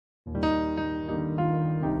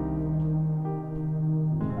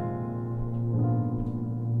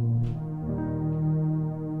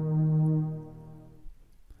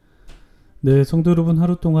네, 성도 여러분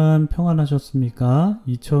하루 동안 평안하셨습니까?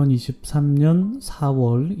 2023년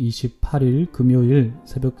 4월 28일 금요일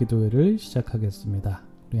새벽기도회를 시작하겠습니다.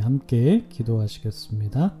 우리 함께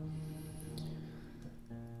기도하시겠습니다.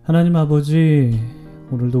 하나님 아버지,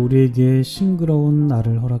 오늘도 우리에게 싱그러운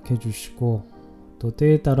날을 허락해 주시고 또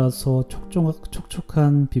때에 따라서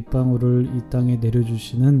촉촉한 빗방울을 이 땅에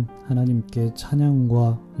내려주시는 하나님께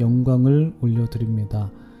찬양과 영광을 올려드립니다.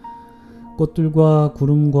 꽃들과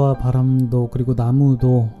구름과 바람도 그리고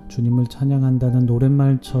나무도 주님을 찬양한다는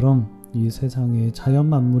노랫말처럼 이 세상의 자연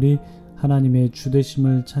만물이 하나님의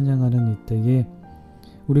주되심을 찬양하는 이때에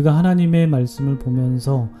우리가 하나님의 말씀을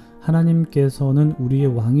보면서 하나님께서는 우리의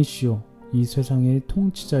왕이시오, 이 세상의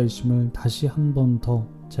통치자이심을 다시 한 번 더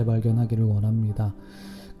재발견하기를 원합니다.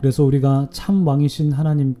 그래서 우리가 참 왕이신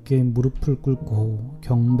하나님께 무릎을 꿇고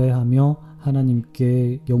경배하며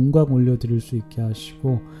하나님께 영광 올려드릴 수 있게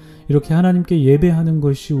하시고, 이렇게 하나님께 예배하는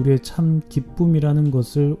것이 우리의 참 기쁨이라는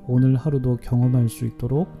것을 오늘 하루도 경험할 수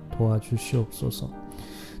있도록 도와주시옵소서.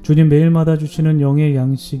 주님, 매일마다 주시는 영의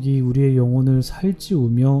양식이 우리의 영혼을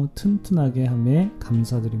살찌우며 튼튼하게 함에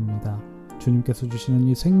감사드립니다. 주님께서 주시는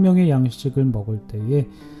이 생명의 양식을 먹을 때에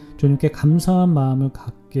주님께 감사한 마음을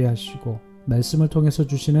갖게 하시고 말씀을 통해서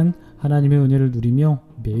주시는 하나님의 은혜를 누리며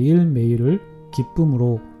매일매일을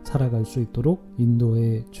기쁨으로 살아갈 수 있도록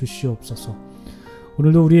인도해 주시옵소서.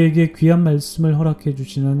 오늘도 우리에게 귀한 말씀을 허락해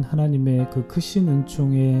주시는 하나님의 그 크신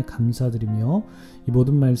은총에 감사드리며 이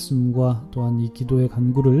모든 말씀과 또한 이 기도의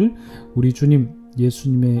간구를 우리 주님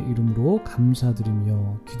예수님의 이름으로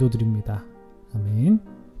감사드리며 기도드립니다. 아멘.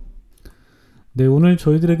 네, 오늘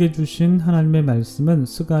저희들에게 주신 하나님의 말씀은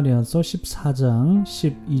스가랴서 14장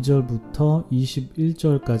 12절부터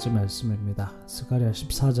 21절까지 말씀입니다. 스가랴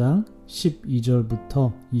 14장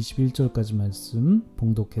 12절부터 21절까지 말씀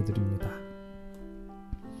봉독해드립니다.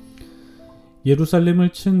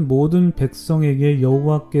 예루살렘을 친 모든 백성에게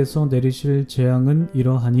여호와께서 내리실 재앙은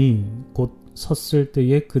이러하니 곧 섰을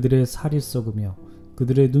때에 그들의 살이 썩으며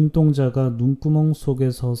그들의 눈동자가 눈구멍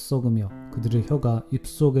속에서 썩으며 그들의 혀가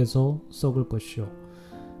입속에서 썩을 것이요,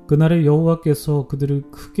 그날에 여호와께서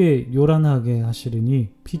그들을 크게 요란하게 하시리니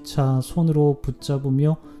피차 손으로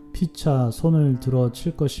붙잡으며 피차 손을 들어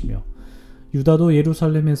칠 것이며, 유다도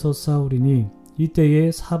예루살렘에서 싸우리니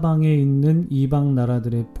이때에 사방에 있는 이방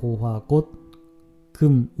나라들의 보화 곧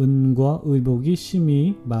금, 은과 의복이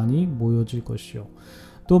심히 많이 모여질 것이요,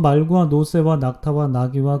 또 말과 노새와 낙타와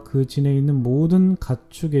나귀와 그 진에 있는 모든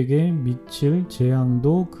가축에게 미칠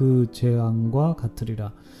재앙도 그 재앙과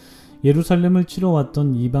같으리라. 예루살렘을 치러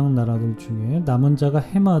왔던 이방 나라들 중에 남은 자가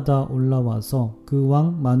해마다 올라와서 그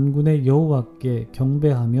왕 만군의 여호와께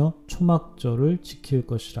경배하며 초막절을 지킬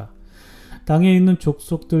것이라. 땅에 있는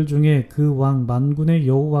족속들 중에 그 왕 만군의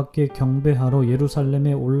여호와께 경배하러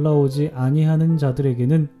예루살렘에 올라오지 아니하는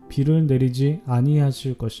자들에게는 비를 내리지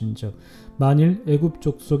아니하실 것인즉, 만일 애굽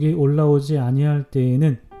족속이 올라오지 아니할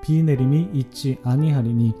때에는 비 내림이 있지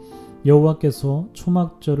아니하리니 여호와께서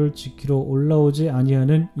초막절을 지키러 올라오지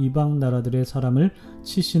아니하는 이방 나라들의 사람을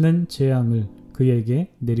치시는 재앙을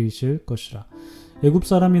그에게 내리실 것이라. 애굽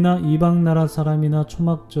사람이나 이방 나라 사람이나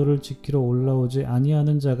초막절을 지키러 올라오지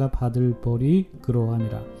아니하는 자가 받을 벌이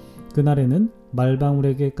그러하니라. 그날에는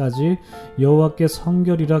말방울에게까지 여호와께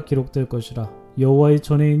성결이라 기록될 것이라. 여호와의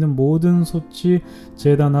전에 있는 모든 솥이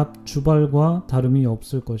제단 앞 주발과 다름이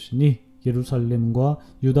없을 것이니 예루살렘과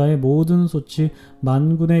유다의 모든 솥이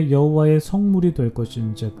만군의 여호와의 성물이 될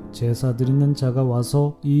것인즉, 제사 드리는 자가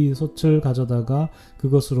와서 이 솥을 가져다가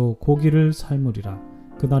그것으로 고기를 삶으리라.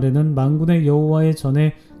 그날에는 만군의 여호와의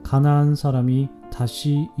전에 가나안 사람이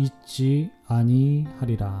다시 있지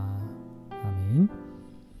아니하리라. 아멘.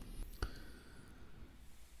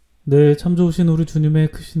 네, 참 좋으신 우리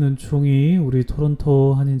주님의 크신 은총이 우리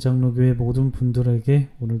토론토 한인장로교회 모든 분들에게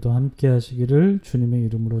오늘도 함께 하시기를 주님의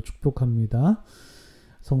이름으로 축복합니다.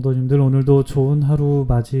 성도님들, 오늘도 좋은 하루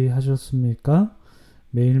맞이하셨습니까?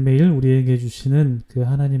 매일매일 우리에게 주시는 그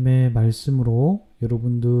하나님의 말씀으로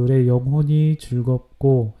여러분들의 영혼이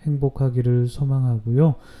즐겁고 행복하기를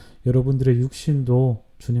소망하고요. 여러분들의 육신도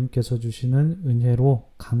주님께서 주시는 은혜로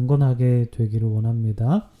강건하게 되기를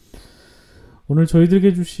원합니다. 오늘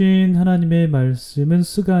저희들에게 주신 하나님의 말씀은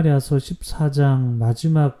스가랴서 14장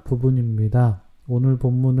마지막 부분입니다. 오늘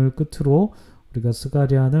본문을 끝으로 우리가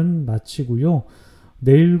스가랴는 마치고요.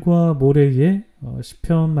 내일과 모레에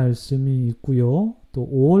시편 말씀이 있고요. 또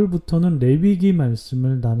 5월부터는 레위기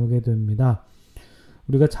말씀을 나누게 됩니다.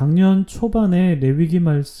 우리가 작년 초반에 레위기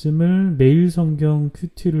말씀을 매일 성경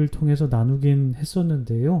큐티를 통해서 나누긴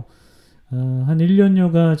했었는데요. 한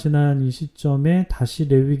 1년여가 지난 이 시점에 다시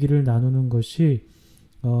레위기를 나누는 것이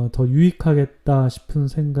더 유익하겠다 싶은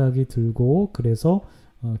생각이 들고, 그래서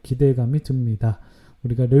기대감이 듭니다.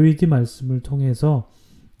 우리가 레위기 말씀을 통해서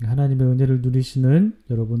하나님의 은혜를 누리시는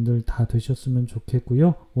여러분들 다 되셨으면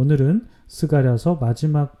좋겠고요. 오늘은 스가랴서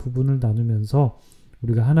마지막 부분을 나누면서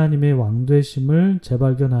우리가 하나님의 왕되심을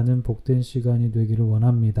재발견하는 복된 시간이 되기를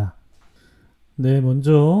원합니다. 네,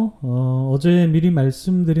 먼저 어제 미리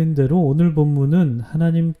말씀드린 대로 오늘 본문은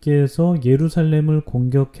하나님께서 예루살렘을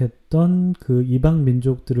공격했던 그 이방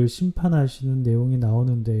민족들을 심판하시는 내용이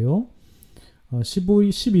나오는데요.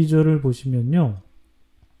 12절을 보시면요.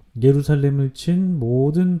 예루살렘을 친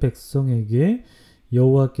모든 백성에게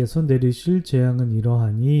여호와께서 내리실 재앙은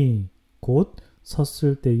이러하니 곧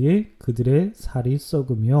섰을 때에 그들의 살이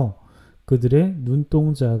썩으며 그들의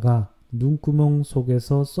눈동자가 눈구멍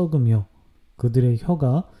속에서 썩으며 그들의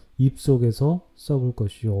혀가 입 속에서 썩을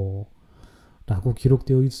것이요 라고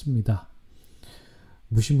기록되어 있습니다.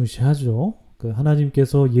 무시무시하죠.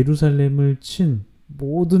 하나님께서 예루살렘을 친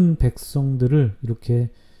모든 백성들을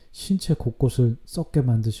이렇게 신체 곳곳을 썩게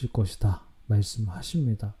만드실 것이다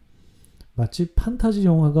말씀하십니다. 마치 판타지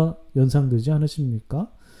영화가 연상되지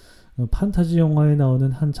않으십니까? 판타지 영화에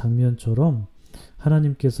나오는 한 장면처럼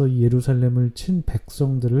하나님께서 예루살렘을 친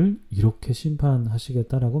백성들을 이렇게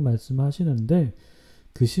심판하시겠다라고 말씀하시는데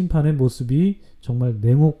그 심판의 모습이 정말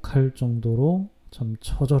냉혹할 정도로 참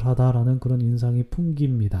처절하다라는 그런 인상이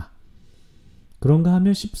풍깁니다. 그런가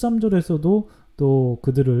하면 13절에서도 또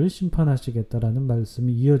그들을 심판하시겠다라는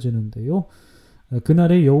말씀이 이어지는데요.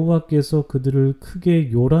 그날에 여호와께서 그들을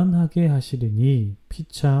크게 요란하게 하시리니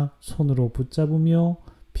피차 손으로 붙잡으며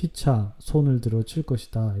피차 손을 들어 칠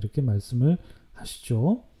것이다. 이렇게 말씀을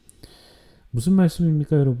하시죠. 무슨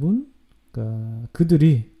말씀입니까, 여러분?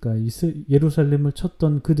 그들이 예루살렘을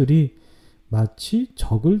쳤던 그들이 마치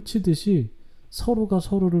적을 치듯이 서로가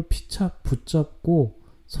서로를 피차 붙잡고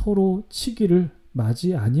서로 치기를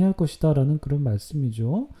맞이 아니할 것이다 라는 그런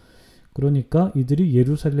말씀이죠. 그러니까 이들이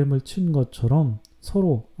예루살렘을 친 것처럼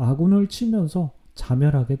서로 아군을 치면서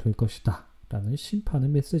자멸하게 될 것이다 라는 심판의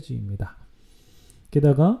메시지입니다.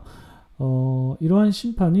 게다가 이러한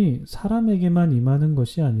심판이 사람에게만 임하는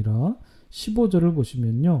것이 아니라 15절을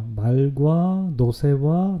보시면요. 말과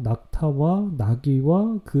노새와 낙타와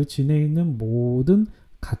나귀와 그 진에 있는 모든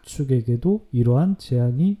가축에게도 이러한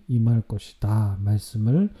재앙이 임할 것이다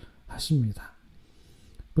말씀을 하십니다.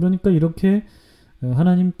 그러니까 이렇게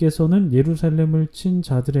하나님께서는 예루살렘을 친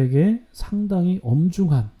자들에게 상당히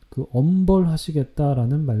엄중한 그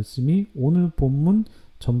엄벌하시겠다라는 말씀이 오늘 본문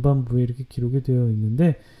전반부에 이렇게 기록이 되어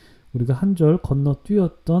있는데 우리가 한 절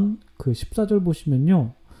건너뛰었던 그 14절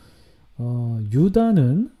보시면요.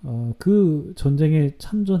 유다는 그 전쟁에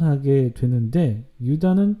참전하게 되는데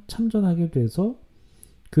유다는 참전하게 돼서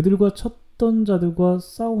그들과 쳤던 자들과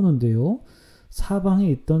싸우는데요. 사방에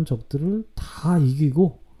있던 적들을 다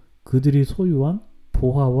이기고 그들이 소유한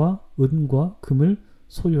보화와 은과 금을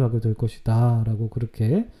소유하게 될 것이다 라고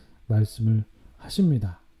그렇게 말씀을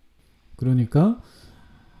하십니다. 그러니까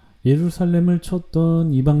예루살렘을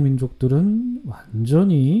쳤던 이방 민족들은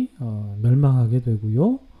완전히 멸망하게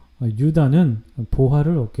되고요. 유다는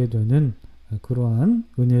보화를 얻게 되는 그러한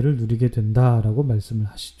은혜를 누리게 된다라고 말씀을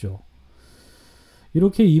하시죠.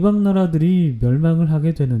 이렇게 이방 나라들이 멸망을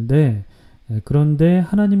하게 되는데 그런데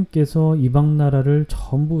하나님께서 이방 나라를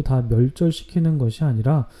전부 다 멸절시키는 것이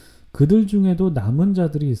아니라 그들 중에도 남은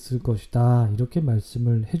자들이 있을 것이다 이렇게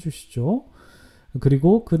말씀을 해주시죠.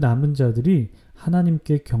 그리고 그 남은 자들이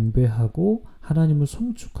하나님께 경배하고 하나님을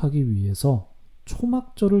송축하기 위해서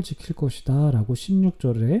초막절을 지킬 것이다 라고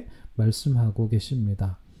 16절에 말씀하고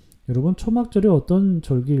계십니다. 여러분 초막절이 어떤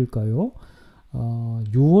절기일까요?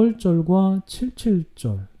 6월절과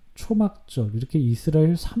 77절, 초막절 이렇게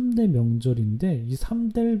이스라엘 3대 명절인데 이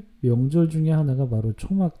 3대 명절 중에 하나가 바로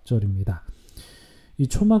초막절입니다. 이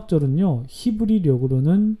초막절은요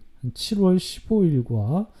히브리력으로는 7월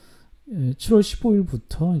 15일과 7월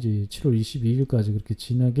 15일부터 이제 7월 22일까지 그렇게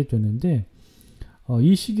지나게 되는데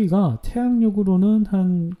이 시기가 태양력으로는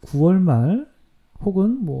한 9월 말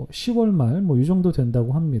혹은 10월 말 이 정도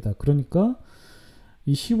된다고 합니다. 그러니까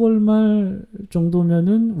이 10월 말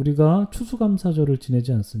정도면은 우리가 추수감사절을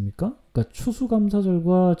지내지 않습니까? 그러니까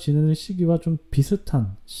추수감사절과 지내는 시기와 좀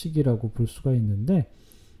비슷한 시기라고 볼 수가 있는데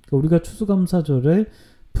그러니까 우리가 추수감사절에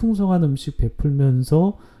풍성한 음식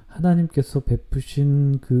베풀면서 하나님께서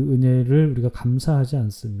베푸신 그 은혜를 우리가 감사하지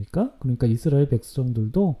않습니까? 그러니까 이스라엘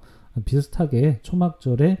백성들도 비슷하게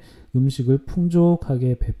초막절에 음식을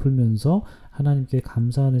풍족하게 베풀면서 하나님께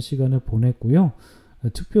감사하는 시간을 보냈고요.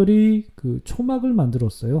 특별히 그 초막을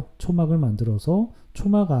만들었어요. 초막을 만들어서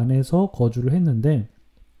초막 안에서 거주를 했는데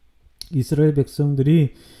이스라엘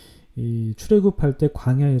백성들이 이 출애굽할 때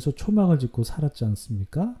광야에서 초막을 짓고 살았지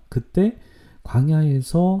않습니까? 그때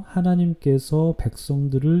광야에서 하나님께서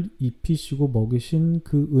백성들을 입히시고 먹이신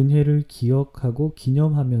그 은혜를 기억하고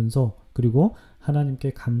기념하면서, 그리고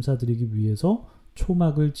하나님께 감사드리기 위해서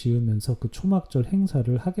초막을 지으면서 그 초막절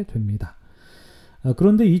행사를 하게 됩니다.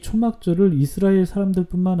 그런데 이 초막절을 이스라엘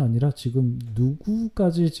사람들뿐만 아니라 지금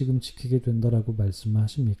누구까지 지금 지키게 된다라고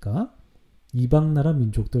말씀하십니까? 이방 나라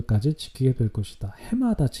민족들까지 지키게 될 것이다.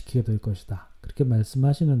 해마다 지키게 될 것이다. 그렇게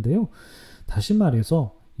말씀하시는데요. 다시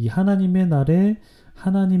말해서 이 하나님의 날에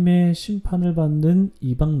하나님의 심판을 받는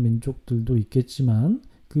이방 민족들도 있겠지만,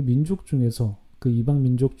 그 민족 중에서, 그 이방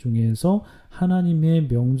민족 중에서 하나님의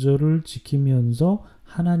명절을 지키면서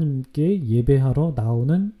하나님께 예배하러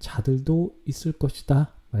나오는 자들도 있을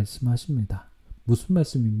것이다 말씀하십니다. 무슨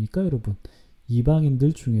말씀입니까, 여러분?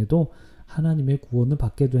 이방인들 중에도 하나님의 구원을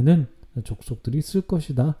받게 되는 족속들이 있을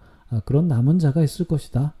것이다. 그런 남은 자가 있을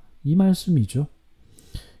것이다. 이 말씀이죠.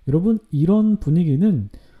 여러분, 이런 분위기는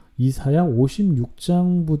이사야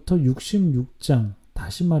 56장부터 66장,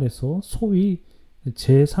 다시 말해서 소위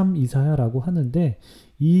제3 이사야라고 하는데,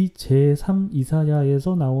 이 제3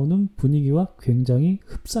 이사야에서 나오는 분위기와 굉장히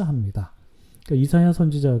흡사합니다. 그러니까 이사야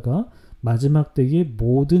선지자가 마지막 때에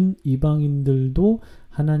모든 이방인들도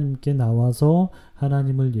하나님께 나와서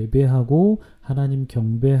하나님을 예배하고 하나님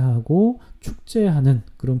경배하고 축제하는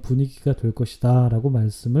그런 분위기가 될 것이다 라고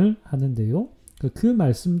말씀을 하는데요. 그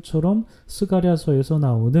말씀처럼 스가랴서에서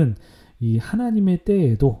나오는 이 하나님의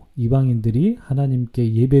때에도 이방인들이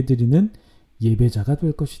하나님께 예배드리는 예배자가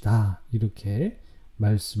될 것이다, 이렇게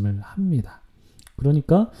말씀을 합니다.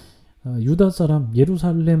 그러니까 유다 사람,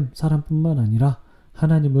 예루살렘 사람뿐만 아니라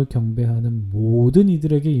하나님을 경배하는 모든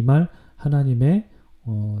이들에게 임할 하나님의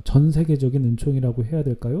전 세계적인 은총이라고 해야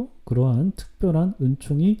될까요? 그러한 특별한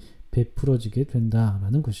은총이 베풀어지게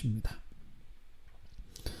된다라는 것입니다.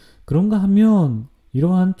 그런가 하면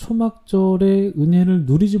이러한 초막절의 은혜를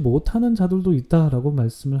누리지 못하는 자들도 있다라고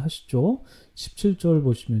말씀을 하시죠. 17절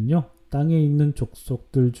보시면요. 땅에 있는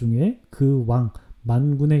족속들 중에 그 왕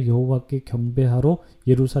만군의 여호와께 경배하러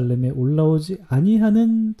예루살렘에 올라오지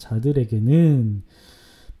아니하는 자들에게는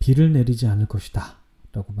비를 내리지 않을 것이다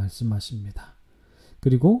라고 말씀하십니다.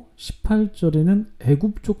 그리고 18절에는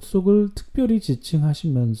애굽 족속을 특별히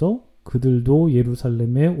지칭하시면서 그들도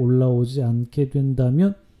예루살렘에 올라오지 않게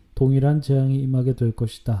된다면 동일한 재앙이 임하게 될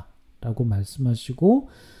것이다 라고 말씀하시고,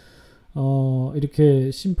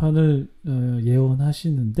 이렇게 심판을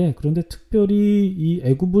예언하시는데, 그런데 특별히 이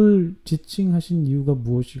애굽을 지칭하신 이유가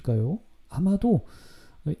무엇일까요? 아마도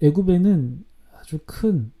애굽에는 아주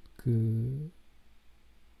큰 그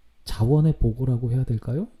자원의 보고라고 해야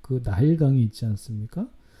될까요? 그 나일강이 있지 않습니까?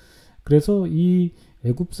 그래서 이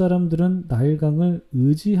애굽 사람들은 나일강을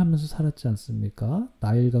의지하면서 살았지 않습니까?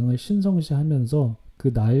 나일강을 신성시하면서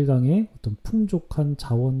그 나일강의 어떤 풍족한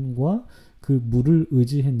자원과 그 물을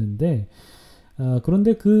의지했는데,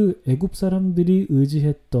 그런데 그 애굽 사람들이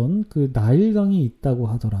의지했던 그 나일강이 있다고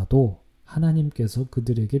하더라도 하나님께서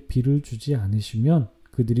그들에게 비를 주지 않으시면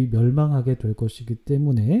그들이 멸망하게 될 것이기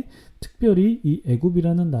때문에 특별히 이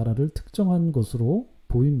애굽이라는 나라를 특정한 것으로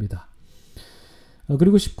보입니다.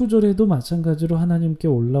 그리고 19절에도 마찬가지로 하나님께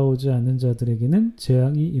올라오지 않는 자들에게는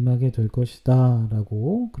재앙이 임하게 될 것이다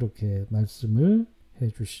라고 그렇게 말씀을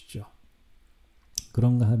해주시죠.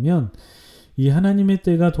 그런가 하면 이 하나님의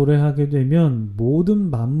때가 도래하게 되면 모든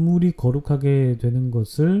만물이 거룩하게 되는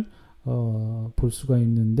것을 볼 수가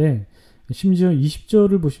있는데, 심지어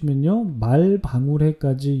 20절을 보시면요,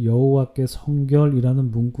 말방울해까지 여호와께 성결이라는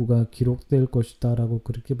문구가 기록될 것이다 라고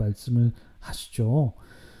그렇게 말씀을 하시죠.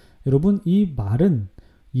 여러분, 이 말은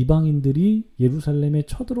이방인들이 예루살렘에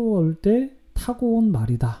쳐들어올 때 타고 온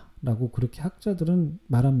말이다 라고 그렇게 학자들은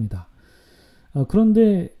말합니다.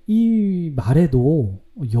 그런데 이 말에도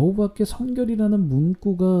여호와께 성결이라는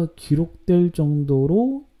문구가 기록될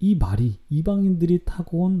정도로 이 말이, 이방인들이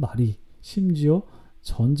타고 온 말이, 심지어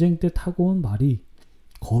전쟁 때 타고 온 말이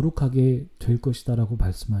거룩하게 될 것이다 라고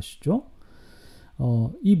말씀하시죠.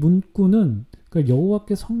 이 문구는, 그러니까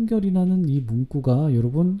여호와께 성결이라는 이 문구가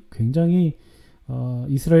여러분 굉장히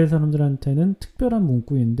이스라엘 사람들한테는 특별한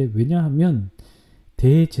문구인데, 왜냐하면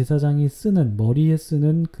대제사장이 쓰는, 머리에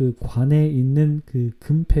쓰는 그 관에 있는 그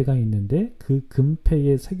금패가 있는데, 그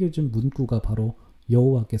금패에 새겨진 문구가 바로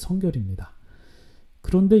여호와께 성결입니다.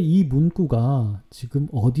 그런데 이 문구가 지금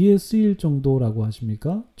어디에 쓰일 정도라고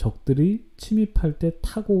하십니까? 적들이 침입할 때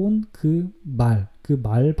타고 온 그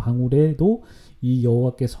말 방울에도 이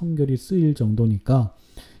여호와께 성결이 쓰일 정도니까,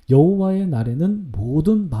 여호와의 날에는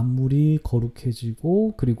모든 만물이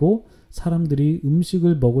거룩해지고, 그리고 사람들이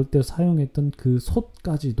음식을 먹을 때 사용했던 그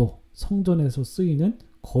솥까지도 성전에서 쓰이는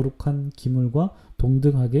거룩한 기물과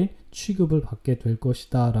동등하게 취급을 받게 될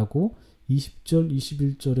것이다 라고 20절,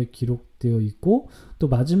 21절에 기록되어 있고 또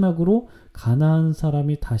마지막으로 가나안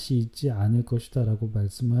사람이 다시 있지 않을 것이다 라고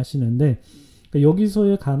말씀을 하시는데,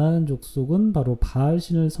 여기서의 가나안 족속은 바로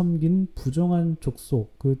바알신을 섬긴 부정한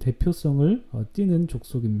족속, 그 대표성을 띠는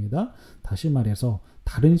족속입니다. 다시 말해서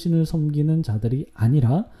다른 신을 섬기는 자들이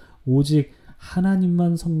아니라 오직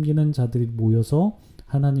하나님만 섬기는 자들이 모여서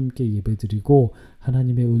하나님께 예배드리고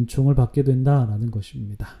하나님의 은총을 받게 된다라는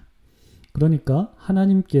것입니다. 그러니까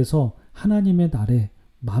하나님께서 하나님의 날에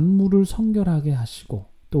만물을 성결하게 하시고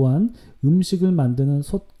또한 음식을 만드는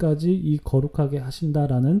솥까지 이 거룩하게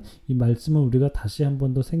하신다라는 이 말씀을 우리가 다시 한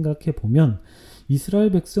번 더 생각해 보면,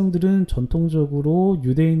 이스라엘 백성들은 전통적으로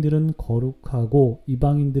유대인들은 거룩하고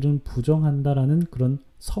이방인들은 부정한다라는 그런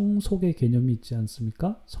성속의 개념이 있지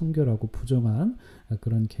않습니까? 성결하고 부정한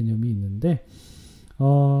그런 개념이 있는데,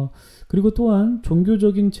 그리고 또한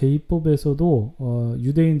종교적인 제의법에서도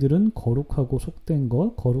유대인들은 거룩하고 속된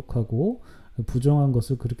것, 거룩하고 부정한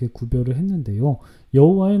것을 그렇게 구별을 했는데요.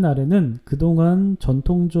 여호와의 날에는 그동안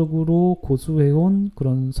전통적으로 고수해온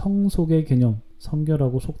그런 성속의 개념,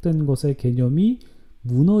 성결하고 속된 것의 개념이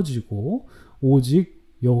무너지고 오직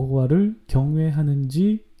여호와를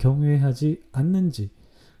경외하는지 경외하지 않는지,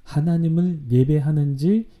 하나님을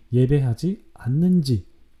예배하는지 예배하지 않는지,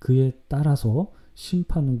 그에 따라서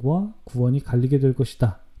심판과 구원이 갈리게 될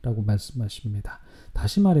것이다 라고 말씀하십니다.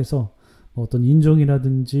 다시 말해서 어떤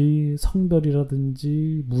인종이라든지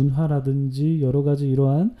성별이라든지 문화라든지 여러 가지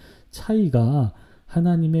이러한 차이가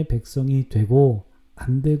하나님의 백성이 되고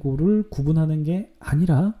안 되고를 구분하는 게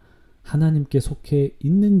아니라 하나님께 속해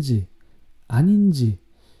있는지 아닌지에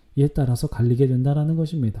따라서 갈리게 된다는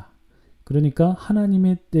것입니다. 그러니까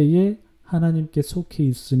하나님의 때에 하나님께 속해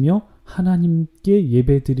있으며 하나님께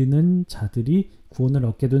예배드리는 자들이 구원을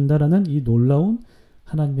얻게 된다라는 이 놀라운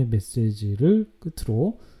하나님의 메시지를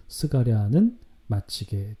끝으로 스가랴는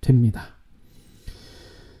마치게 됩니다.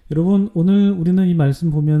 여러분, 오늘 우리는 이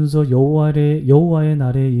말씀 보면서 여호와의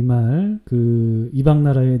날에 임할 그 이방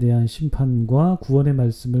나라에 대한 심판과 구원의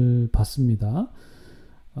말씀을 봤습니다.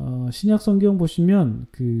 신약 성경 보시면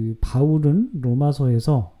그 바울은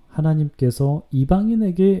로마서에서 하나님께서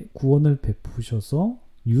이방인에게 구원을 베푸셔서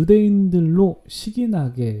유대인들로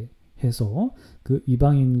식인하게 해서 그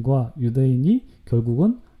이방인과 유대인이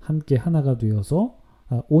결국은 함께 하나가 되어서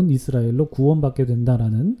온 이스라엘로 구원받게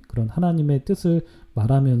된다라는 그런 하나님의 뜻을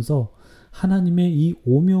말하면서 하나님의 이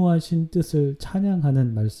오묘하신 뜻을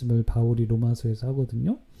찬양하는 말씀을 바울이 로마서에서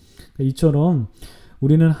하거든요. 이처럼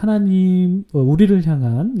우리는 우리를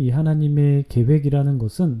향한 이 하나님의 계획이라는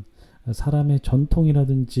것은 사람의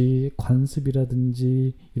전통이라든지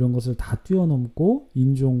관습이라든지 이런 것을 다 뛰어넘고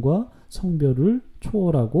인종과 성별을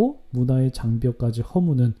초월하고 문화의 장벽까지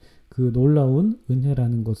허무는 그 놀라운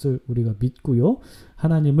은혜라는 것을 우리가 믿고요.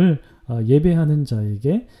 하나님을 예배하는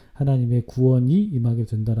자에게 하나님의 구원이 임하게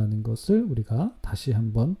된다는 것을 우리가 다시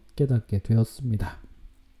한번 깨닫게 되었습니다.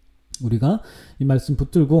 우리가 이 말씀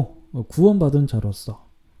붙들고 구원받은 자로서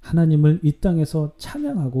하나님을 이 땅에서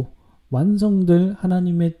찬양하고 완성될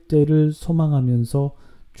하나님의 때를 소망하면서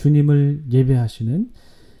주님을 예배하시는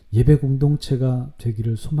예배 공동체가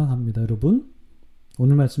되기를 소망합니다. 여러분,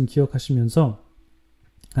 오늘 말씀 기억하시면서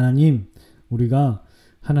하나님, 우리가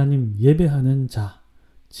하나님 예배하는 자,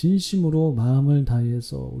 진심으로 마음을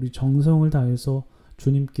다해서 우리 정성을 다해서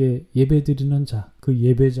주님께 예배드리는 자, 그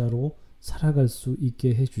예배자로 살아갈 수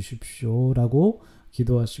있게 해 주십시오 라고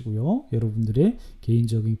기도하시고요. 여러분들의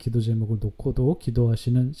개인적인 기도 제목을 놓고도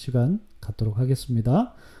기도하시는 시간 갖도록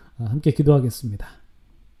하겠습니다. 함께 기도하겠습니다.